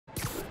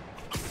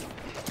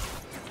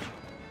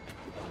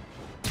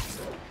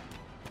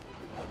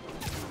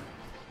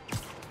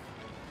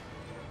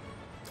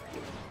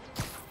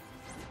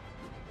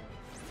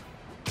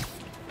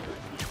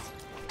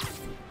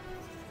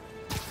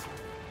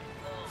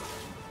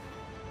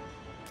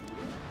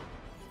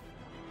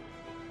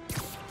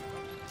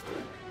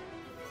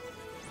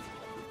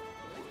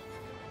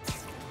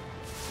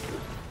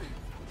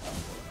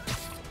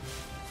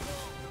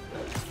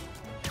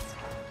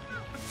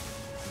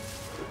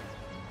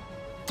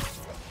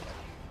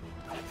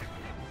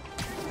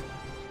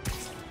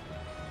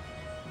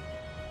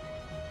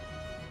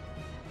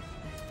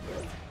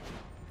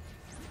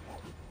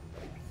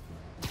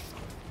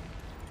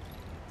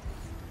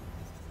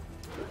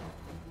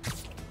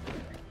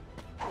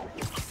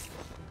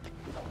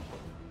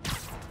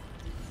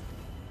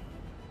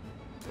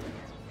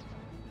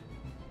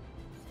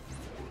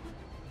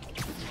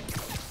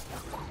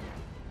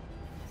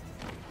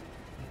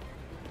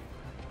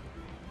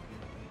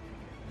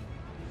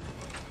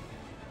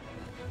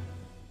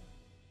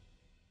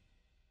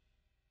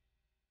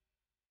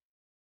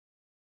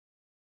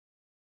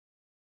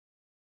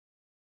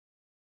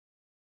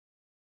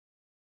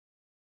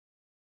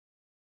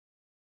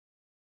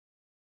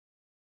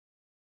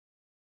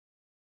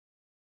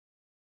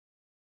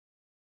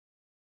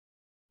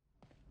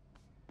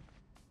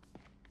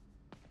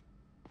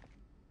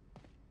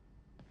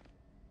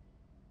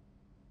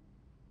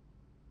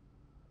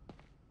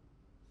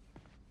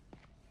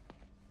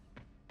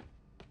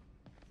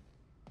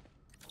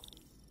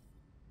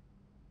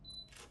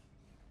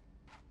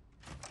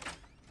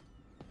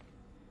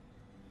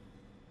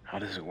How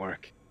does it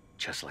work?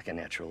 Just like a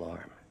natural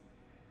arm.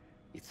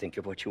 You think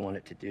of what you want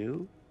it to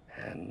do,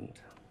 and...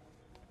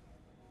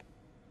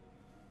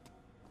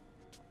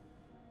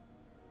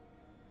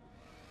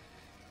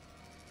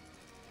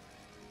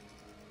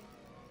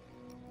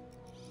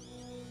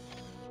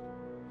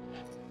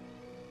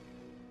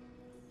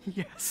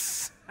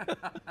 Yes!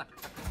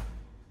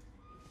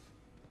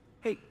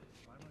 Hey,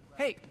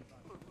 hey!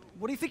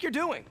 What do you think you're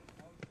doing?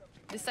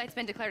 This site's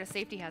been declared a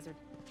safety hazard.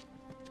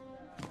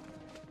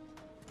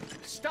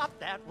 Stop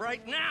that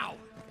right now!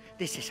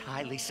 This is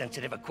highly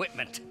sensitive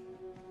equipment.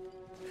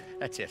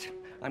 That's it.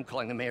 I'm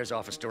calling the mayor's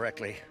office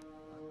directly.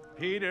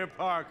 Peter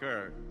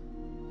Parker,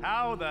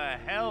 how the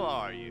hell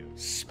are you?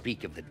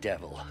 Speak of the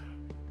devil.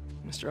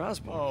 Mr.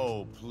 Osborn.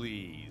 Oh,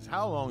 please.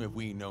 How long have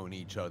we known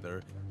each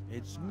other?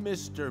 It's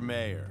Mr.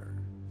 Mayor.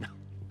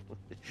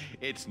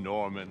 It's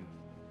Norman.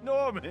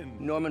 Norman!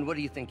 Norman, what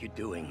do you think you're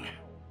doing?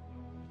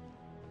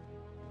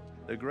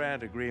 The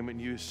grant agreement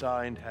you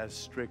signed has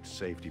strict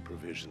safety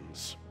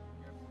provisions.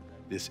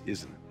 This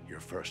isn't your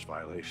first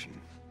violation.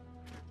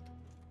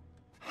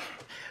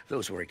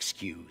 Those were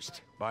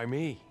excused. By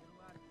me.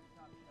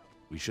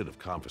 We should have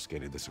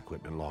confiscated this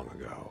equipment long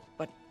ago.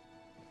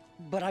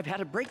 But I've had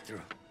a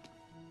breakthrough.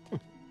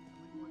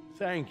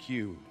 Thank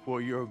you for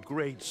your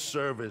great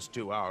service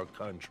to our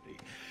country.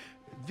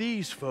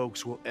 These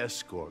folks will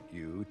escort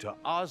you to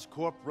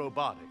Oscorp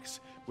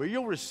Robotics, where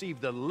you'll receive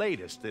the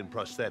latest in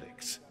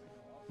prosthetics.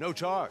 No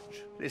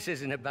charge. This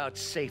isn't about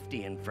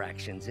safety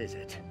infractions, is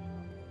it?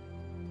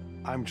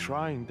 I'm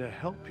trying to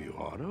help you,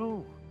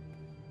 Otto.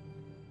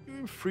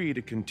 You're free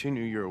to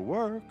continue your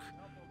work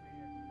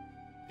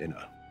in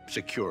a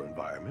secure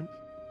environment.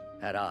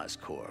 At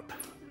Oscorp.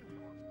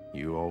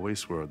 You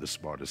always were the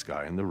smartest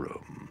guy in the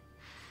room.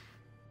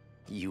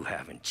 You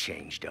haven't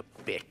changed a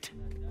bit.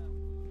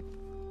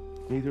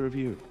 Neither of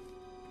you.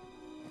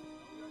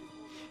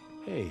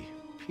 Hey,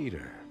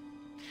 Peter.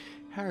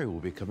 Harry will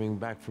be coming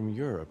back from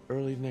Europe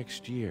early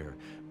next year.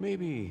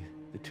 Maybe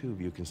the two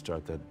of you can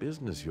start that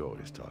business you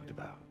always talked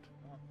about.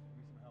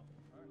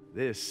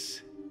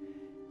 This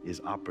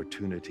is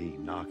opportunity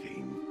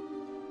knocking.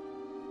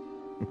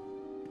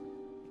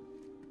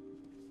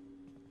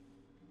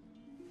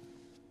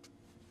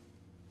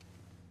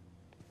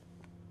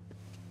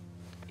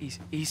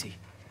 Easy.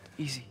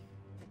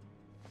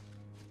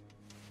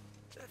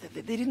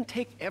 They didn't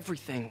take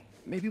everything.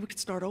 Maybe we could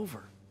start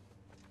over.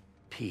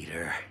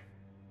 Peter,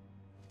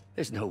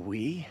 there's no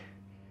we.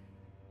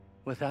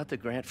 Without the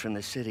grant from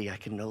the city, I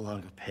can no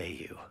longer pay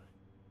you.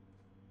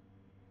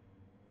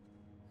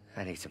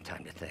 I need some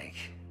time to think.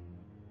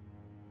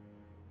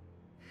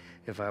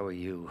 If I were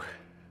you,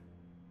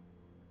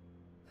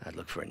 I'd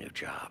look for a new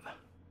job.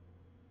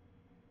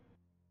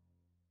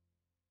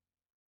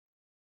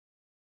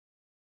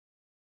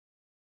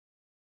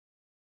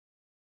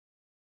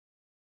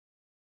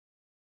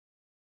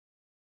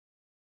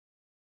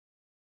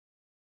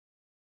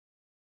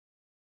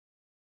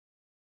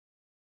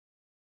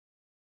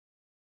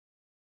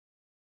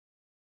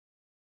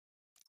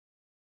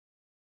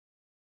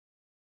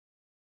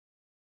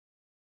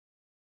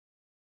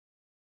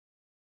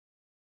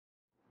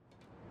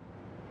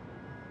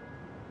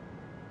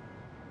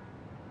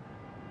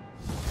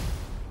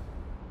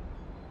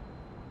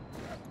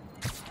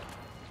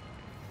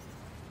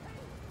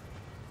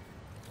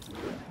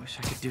 Wish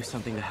I could do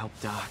something to help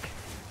Doc.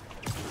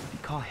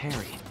 Call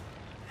Harry.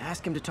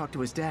 Ask him to talk to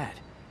his dad.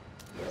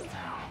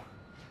 No.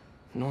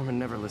 Norman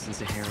never listens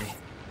to Harry.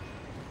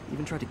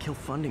 Even tried to kill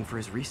funding for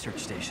his research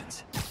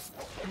stations.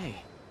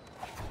 Hey,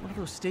 one of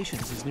those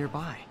stations is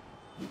nearby.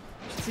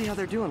 Should see how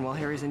they're doing while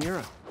Harry's in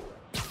Europe.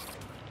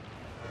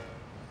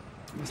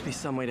 Must be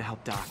some way to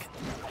help Doc.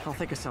 I'll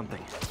think of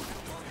something.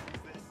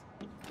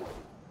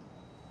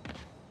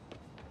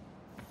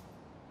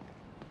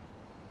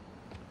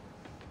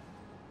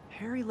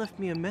 Harry left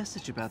me a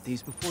message about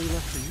these before he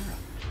left for Europe.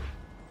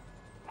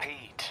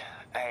 Pete,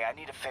 hey, I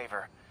need a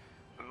favor.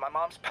 My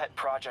mom's pet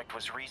project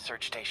was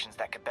research stations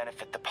that could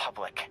benefit the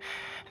public.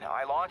 Now,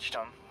 I launched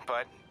them,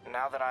 but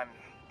now that I'm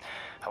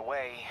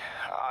away,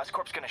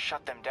 Oscorp's gonna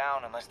shut them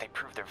down unless they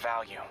prove their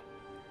value.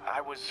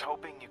 I was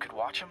hoping you could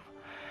watch them.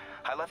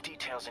 I left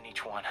details in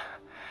each one.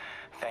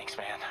 Thanks,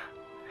 man.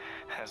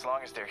 As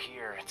long as they're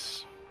here,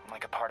 it's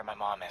like a part of my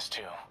mom is,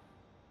 too.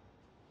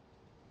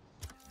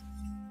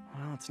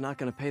 Well, it's not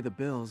gonna pay the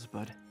bills,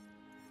 but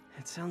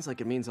it sounds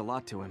like it means a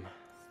lot to him.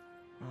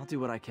 I'll do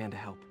what I can to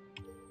help.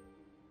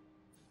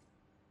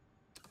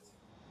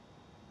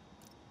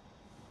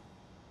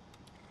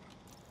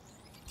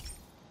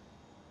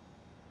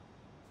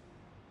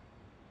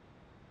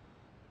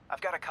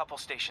 I've got a couple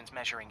stations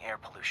measuring air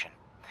pollution.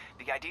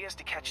 The idea is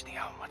to catch the,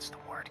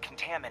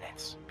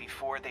 contaminants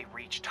before they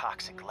reach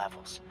toxic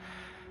levels.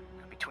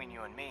 Between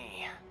you and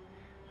me,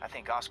 I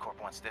think Oscorp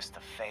wants this to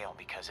fail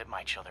because it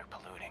might show they're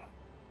polluting.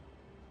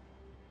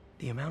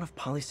 The amount of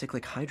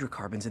polycyclic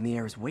hydrocarbons in the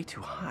air is way too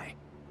high.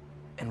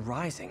 And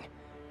rising.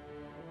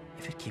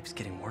 If it keeps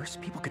getting worse,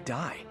 people could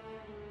die.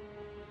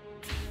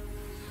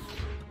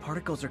 The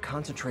particles are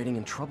concentrating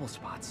in trouble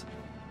spots,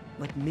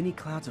 like mini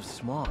clouds of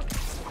smog.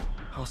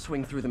 I'll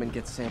swing through them and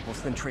get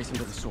samples, then trace them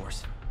to the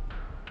source.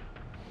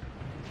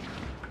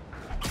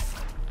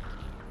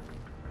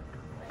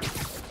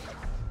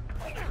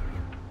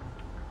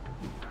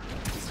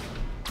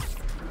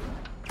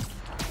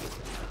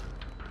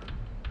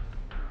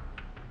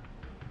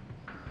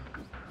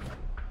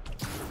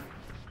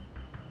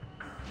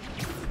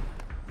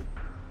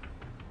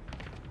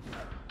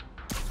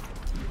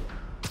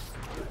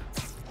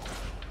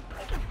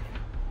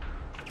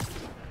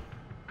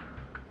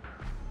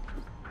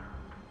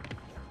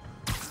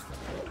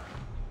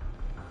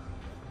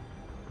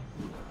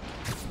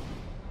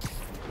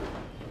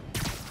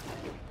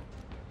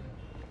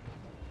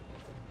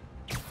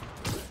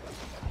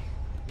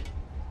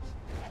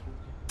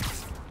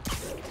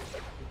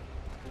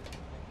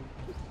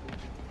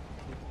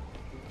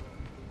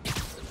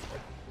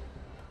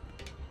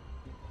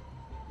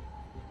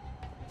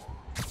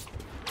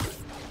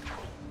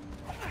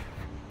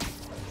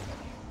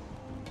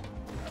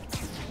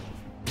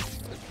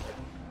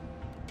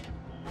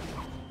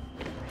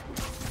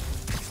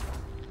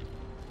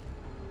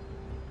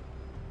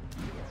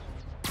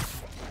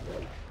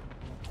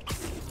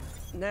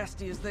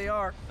 Nasty as they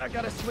are, I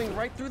gotta swing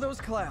right through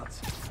those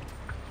clouds.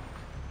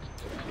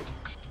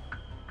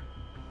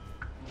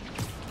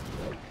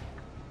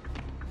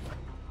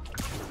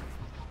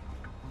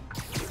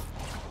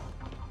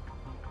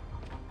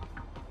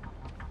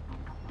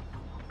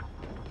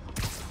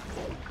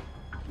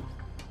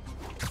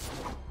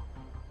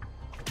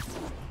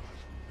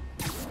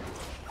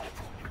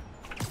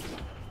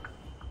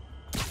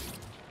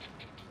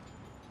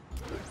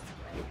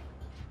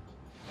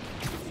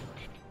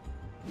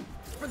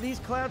 For these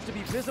clouds to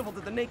be visible to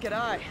the naked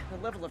eye, the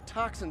level of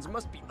toxins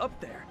must be up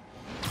there.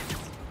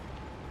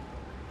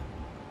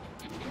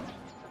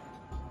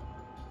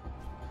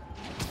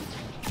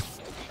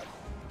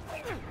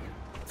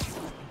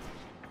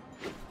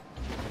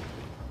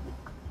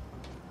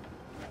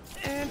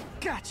 And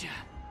gotcha!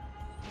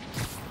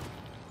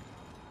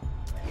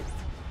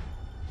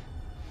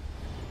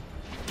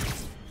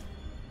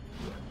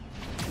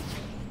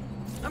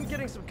 I'm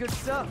getting some good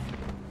stuff.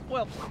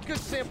 Well, good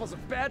samples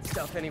of bad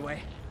stuff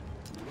anyway.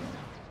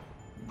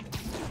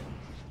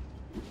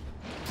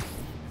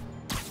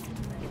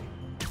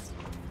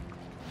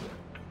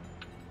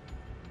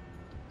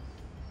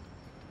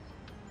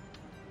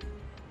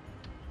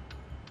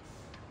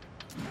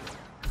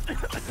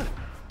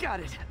 Got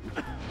it.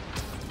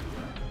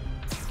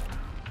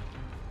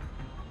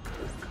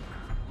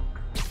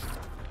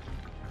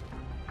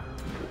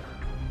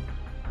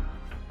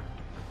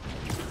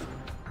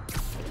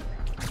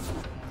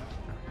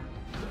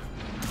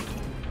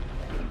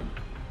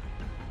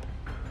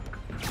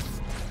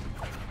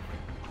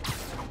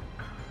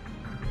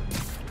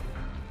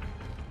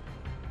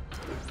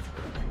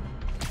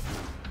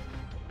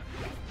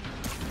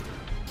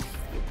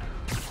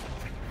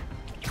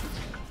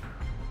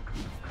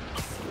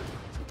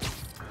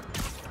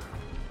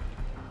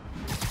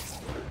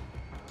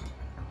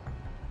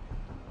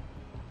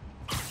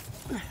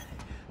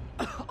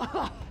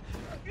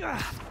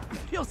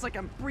 Feels like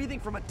I'm breathing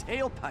from a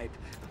tailpipe.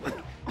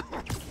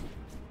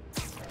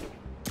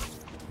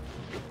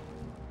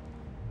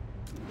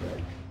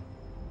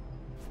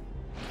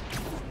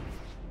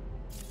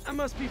 I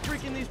must be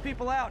freaking these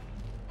people out.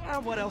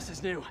 What else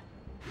is new?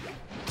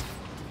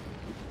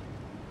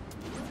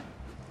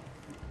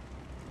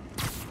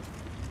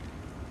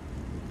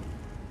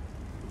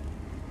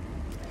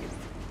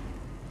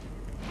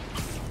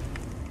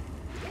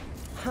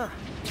 Huh.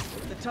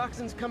 The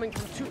toxin's coming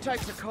from two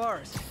types of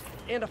cars.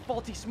 And a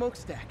faulty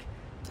smokestack.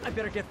 I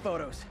better get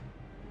photos.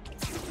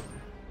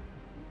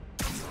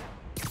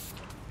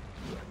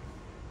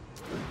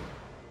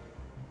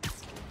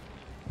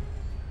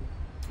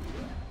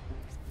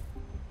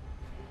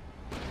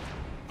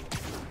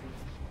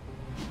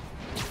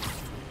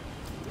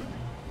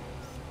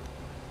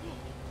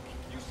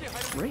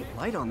 Great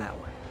light on that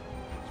one.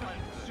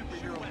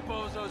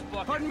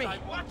 Pardon me.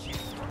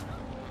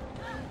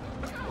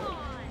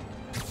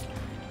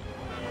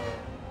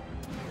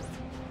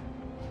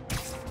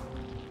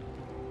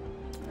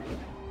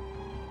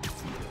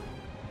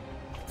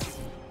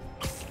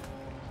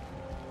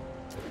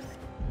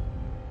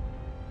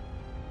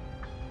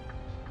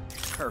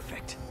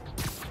 Perfect.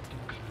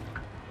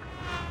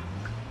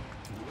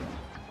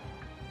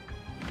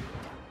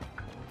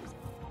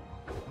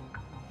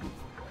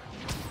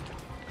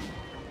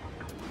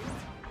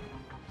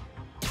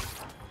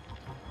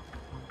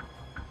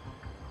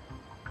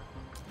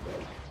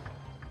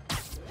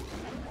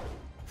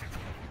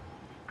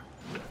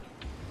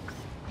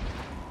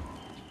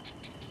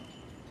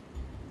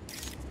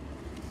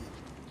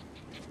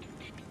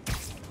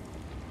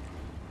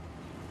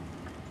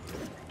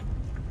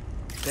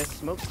 Best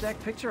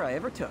smokestack picture I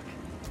ever took.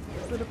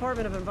 The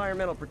Department of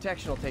Environmental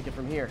Protection will take it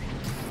from here.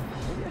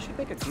 Maybe I should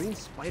make a green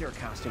spider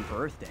costume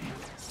for Earth Day.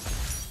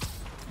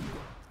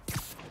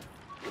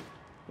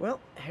 Well,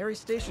 Harry's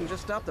station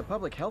just stopped a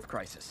public health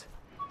crisis.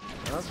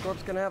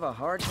 Oscorp's gonna have a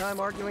hard time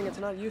arguing it's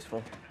not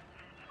useful.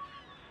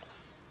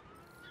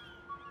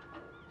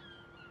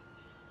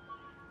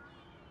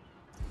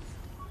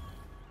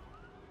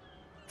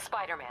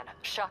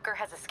 Shocker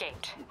has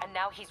escaped, and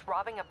now he's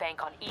robbing a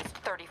bank on East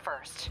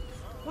 31st.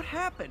 What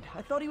happened?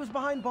 I thought he was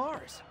behind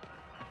bars.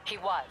 He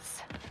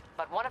was,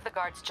 but one of the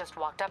guards just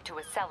walked up to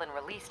his cell and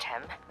released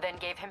him, then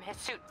gave him his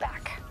suit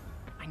back.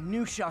 I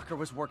knew Shocker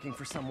was working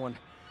for someone.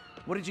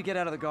 What did you get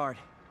out of the guard?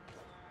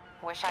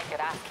 Wish I could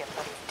ask him,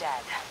 but he's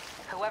dead.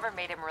 Whoever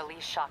made him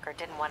release Shocker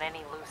didn't want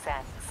any loose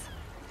ends.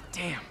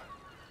 Damn.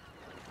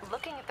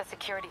 Looking at the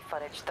security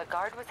footage, the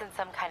guard was in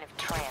some kind of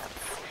trance.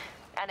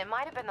 And it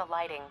might have been the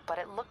lighting, but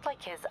it looked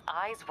like his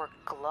eyes were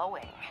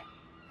glowing.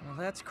 Well,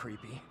 that's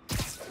creepy.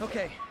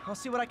 Okay, I'll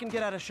see what I can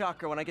get out of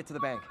Shocker when I get to the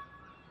bank.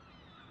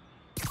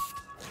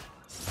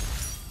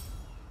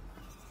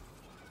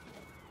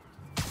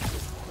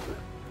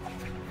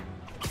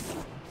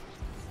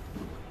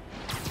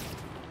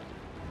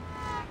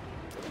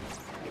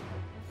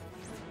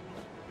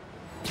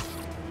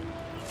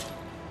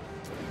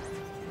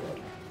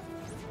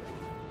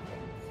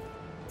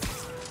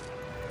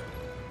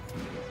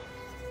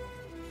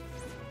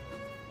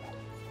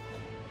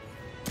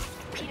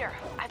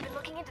 I've been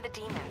looking into the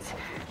demons.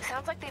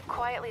 Sounds like they've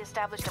quietly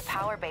established a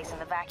power base in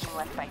the vacuum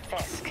left by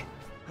Fisk.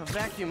 A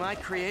vacuum I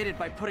created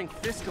by putting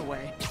Fisk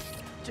away.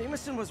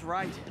 Jameson was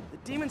right. The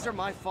demons are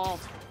my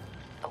fault.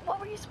 But what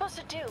were you supposed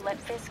to do? Let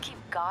Fisk keep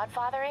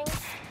godfathering?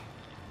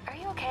 Are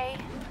you okay?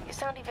 You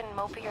sound even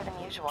mopier than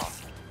usual.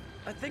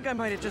 I think I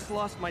might have just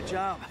lost my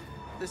job.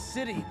 The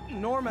city,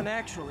 Norman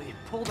actually,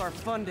 pulled our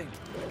funding.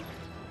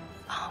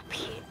 Oh,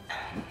 Pete.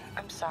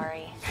 I'm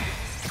sorry.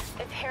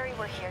 If Harry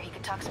were here, he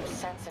could talk some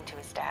sense into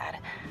his dad.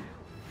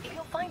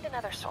 You'll find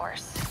another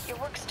source. Your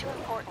work's too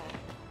important.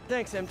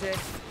 Thanks, MJ.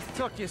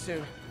 Talk to you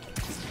soon.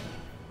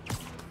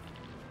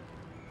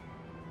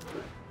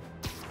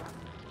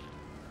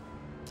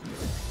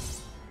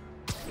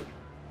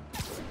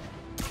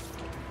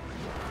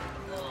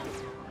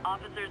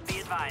 Officers, be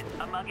advised.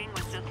 A mugging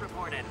was just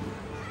reported.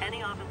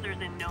 Any officers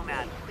in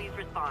Nomad, please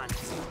respond.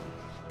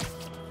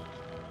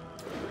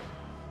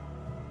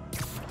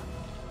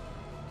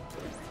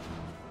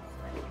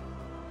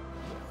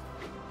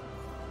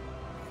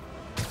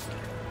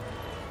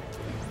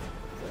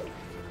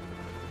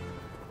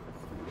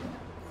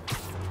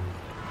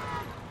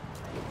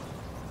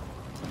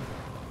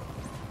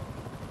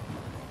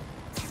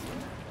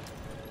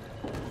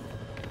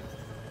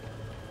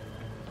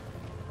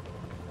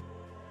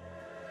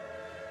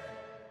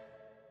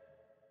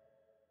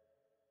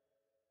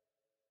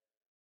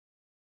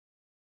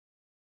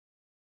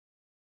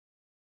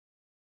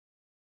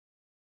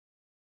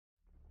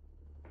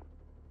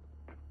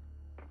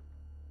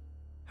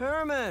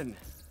 Herman!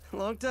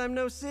 Long time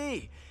no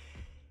see.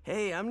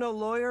 Hey, I'm no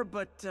lawyer,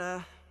 but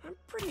I'm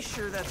pretty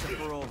sure that's a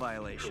parole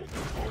violation.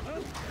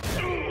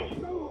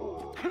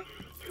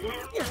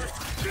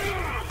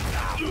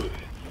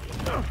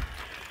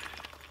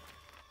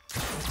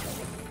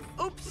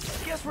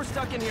 Oops, guess we're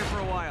stuck in here for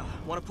a while.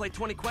 Want to play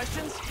 20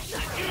 questions?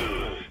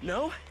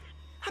 No?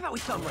 How about we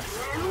thumb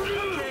wrestle?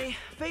 Okay,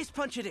 face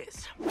punch it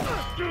is.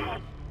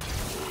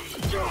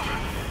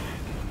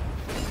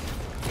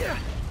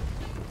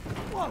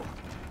 Whoa!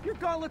 Your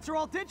gauntlets are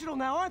all digital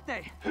now, aren't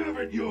they? Have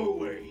it your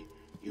way.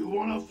 You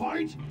wanna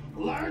fight?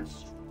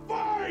 Let's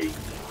fight!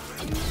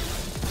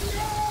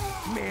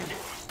 Man,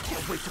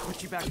 can't wait to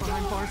put you back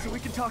behind bars so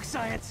we can talk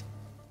science.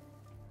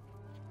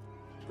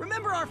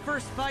 Remember our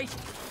first fight?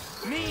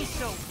 Me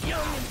so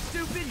young and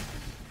stupid,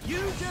 you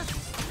just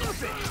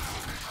stupid.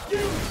 You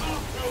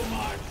talk too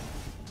much!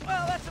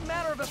 Well, that's a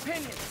matter of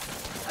opinion.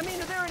 I mean,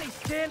 are there any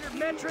standard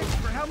metrics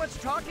for how much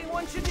talking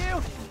one should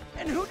do?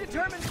 And who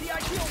determines the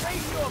ideal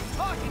ratio of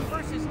talking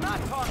versus not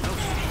talking?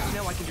 Okay,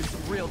 now I can do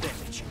some real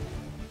damage.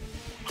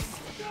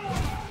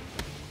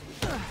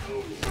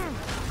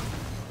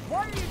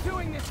 Why are you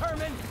doing this,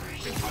 Herman?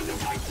 Because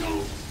if I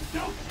don't,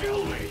 they'll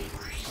kill me!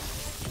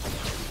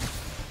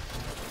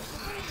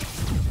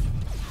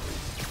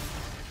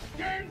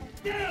 Stand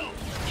still!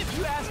 If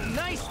you ask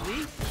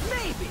nicely,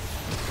 maybe.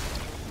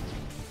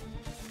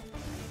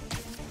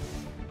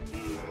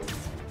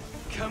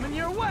 Coming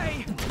your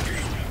way!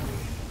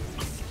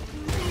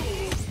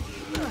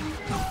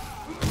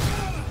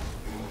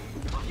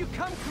 If you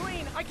come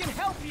clean, I can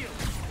help you!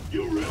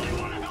 You really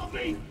want to help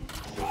me?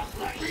 Just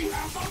let me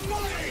have the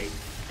money!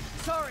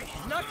 Sorry,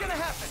 not gonna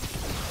happen.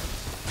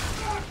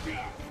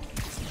 Gotcha!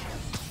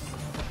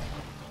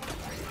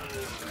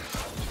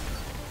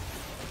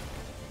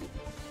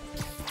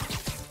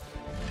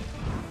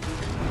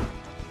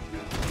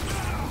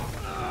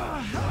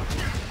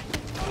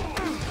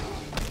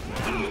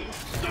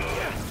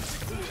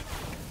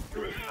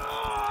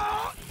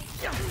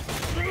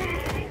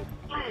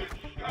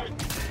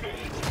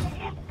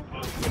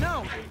 You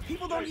know,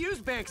 people don't use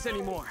banks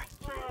anymore.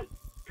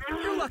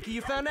 You're lucky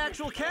you found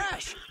actual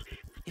cash.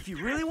 If you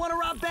really want to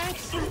rob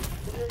banks,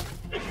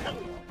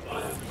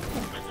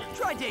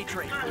 try day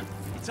trading.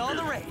 It's all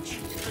the rage.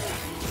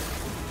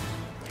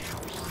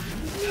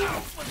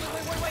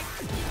 Wait.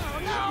 Oh,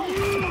 no!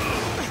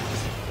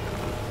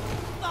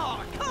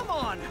 Oh, come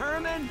on,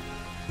 Herman!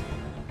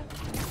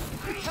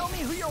 Tell me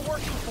who you're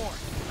working for.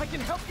 I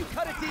can help you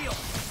cut a deal.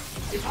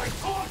 If I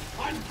talk,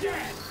 I'm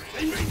dead!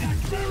 They made that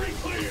very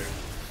clear!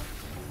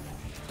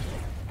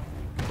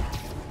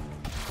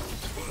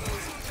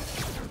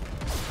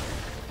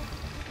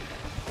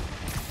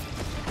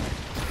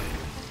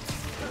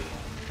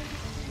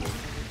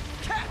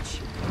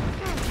 Catch!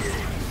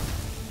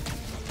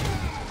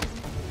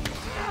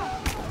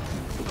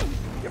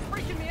 You're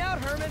freaking me out,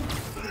 Herman.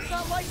 It's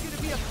not like you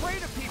to be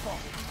afraid of people.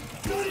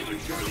 Not even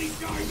sure these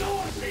guys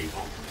are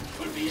people!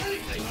 Could be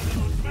anything under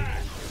those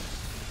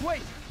masks!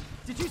 Wait,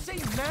 did you say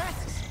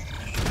masks?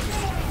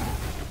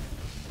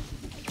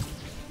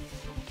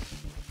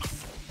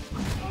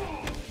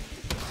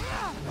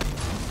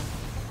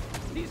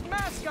 These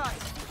mask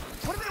guys!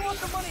 What do they want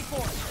the money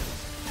for?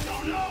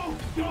 Don't know!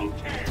 Don't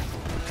care!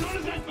 As soon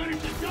as I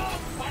finish the job,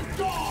 I'm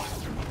gone!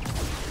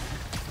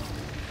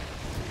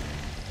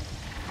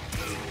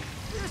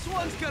 This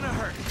one's gonna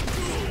hurt.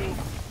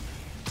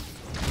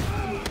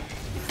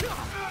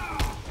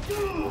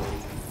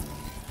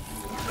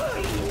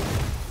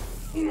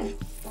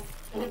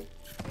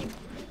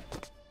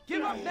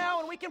 Give up now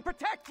and we can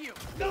protect you!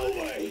 No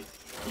way!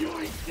 You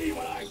ain't see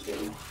what I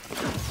do!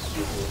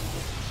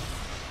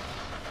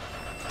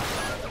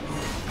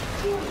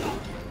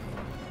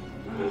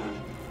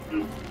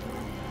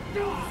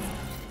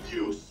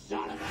 You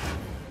son of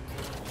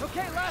a...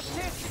 Okay, last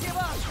chance to give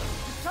up.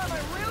 This time I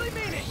really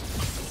mean it.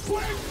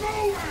 We're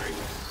moving!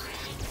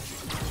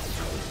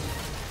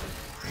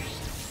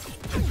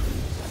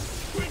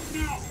 Quit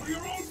now, for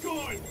your own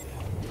good!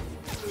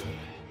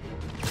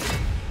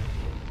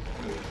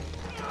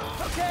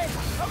 Okay,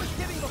 I was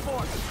kidding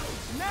before.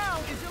 Now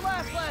is your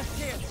last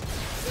chance.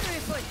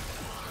 Seriously.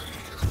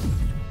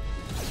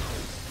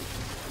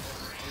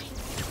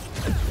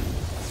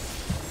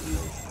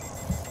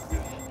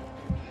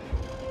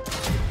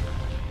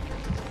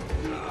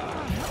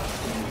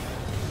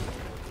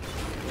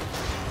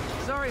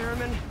 Sorry,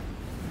 Herman.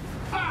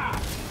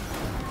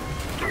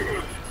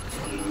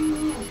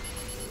 You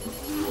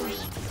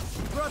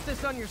brought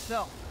this on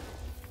yourself.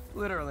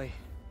 Literally.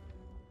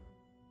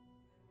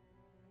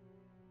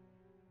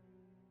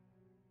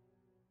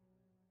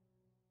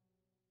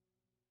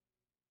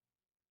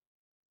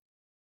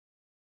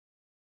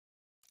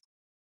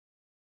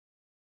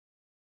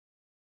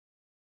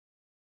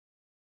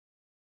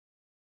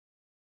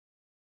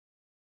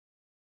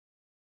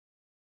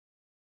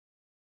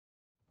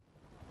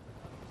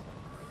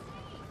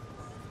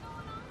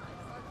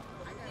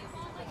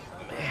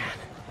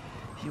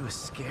 He was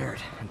scared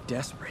and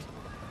desperate.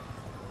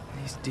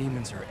 These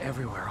demons are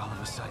everywhere all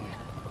of a sudden.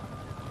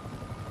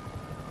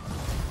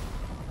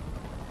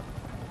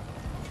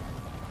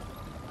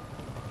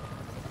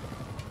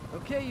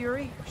 Okay,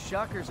 Yuri.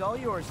 Shocker's all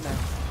yours now.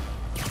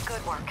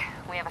 Good work.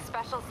 We have a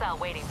special cell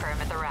waiting for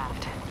him at the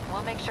raft.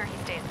 We'll make sure he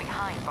stays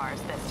behind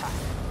bars this time.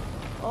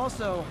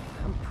 Also,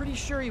 I'm pretty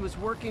sure he was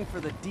working for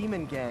the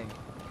Demon Gang.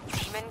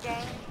 Demon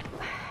Gang?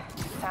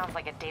 Sounds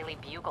like a Daily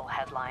Bugle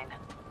headline.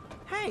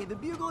 Hey, the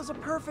Bugle is a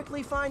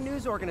perfectly fine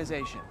news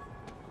organization.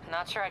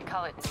 Not sure I'd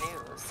call it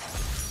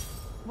news.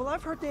 Well,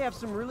 I've heard they have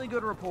some really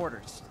good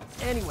reporters.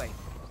 Anyway,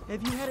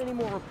 have you had any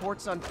more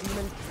reports on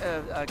demon,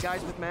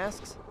 guys with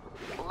masks?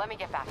 Let me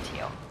get back to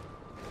you.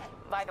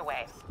 By the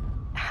way,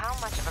 how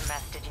much of a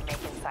mess did you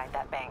make inside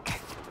that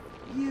bank?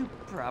 You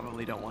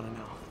probably don't want to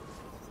know.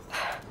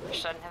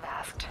 Shouldn't have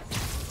asked.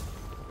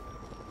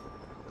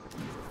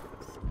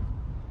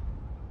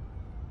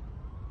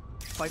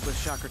 Fight with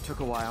Shocker took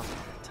a while.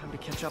 Time to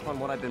catch up on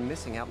what I've been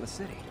missing out in the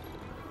city.